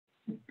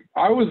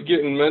I was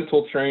getting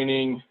mental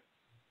training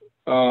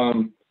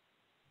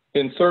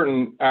in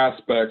certain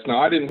aspects. Now,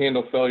 I didn't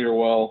handle failure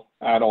well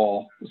at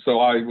all, so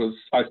I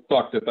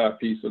sucked at that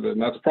piece of it,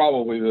 and that's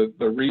probably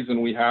the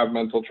reason we have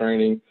mental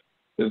training.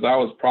 Is that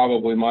was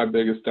probably my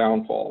biggest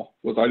downfall,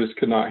 was I just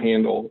could not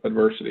handle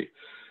adversity.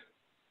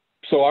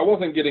 So I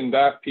wasn't getting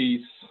that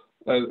piece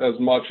as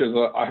much as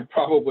I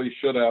probably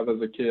should have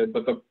as a kid.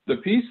 But the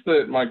piece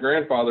that my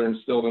grandfather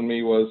instilled in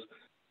me was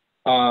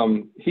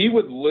he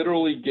would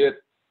literally get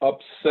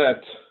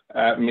upset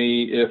at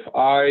me if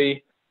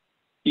I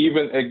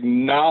even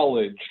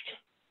acknowledged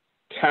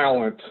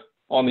talent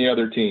on the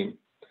other team.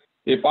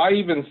 If I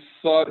even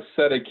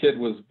said a kid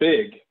was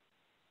big,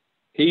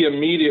 he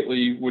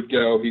immediately would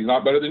go, "He's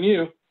not better than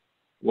you.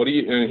 What do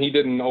you?" And he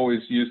didn't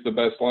always use the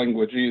best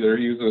language either.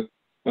 He was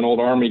an old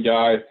Army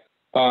guy,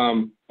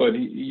 but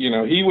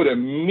he would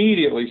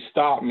immediately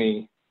stop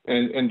me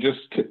and just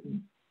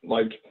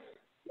like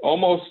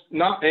almost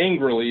not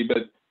angrily,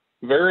 but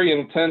very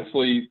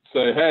intensely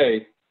say,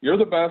 "Hey, you're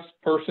the best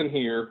person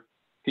here.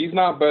 He's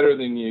not better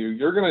than you.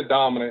 You're going to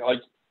dominate."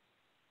 Like,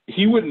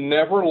 he would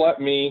never let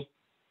me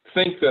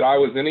think that I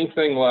was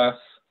anything less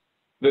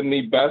than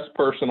the best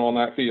person on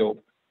that field.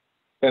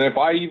 And if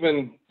I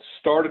even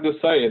started to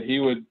say it, he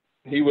would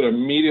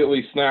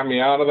immediately snap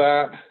me out of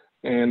that.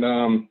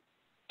 And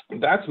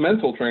that's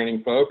mental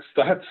training, folks.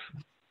 That's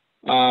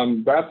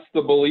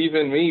the believe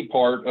in me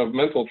part of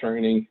mental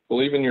training,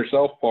 believe in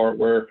yourself part,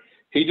 where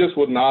he just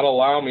would not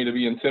allow me to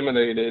be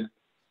intimidated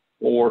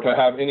or to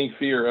have any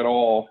fear at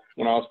all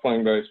when I was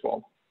playing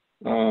baseball.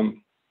 To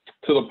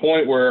the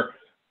point where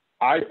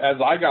as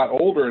I got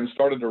older and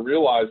started to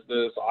realize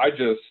this,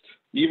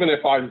 even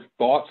if I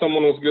thought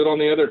someone was good on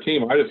the other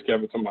team, I just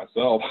kept it to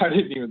myself. I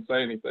didn't even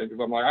say anything because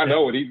I'm like, I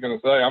know what he's going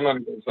to say. I'm not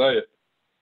even going to say it.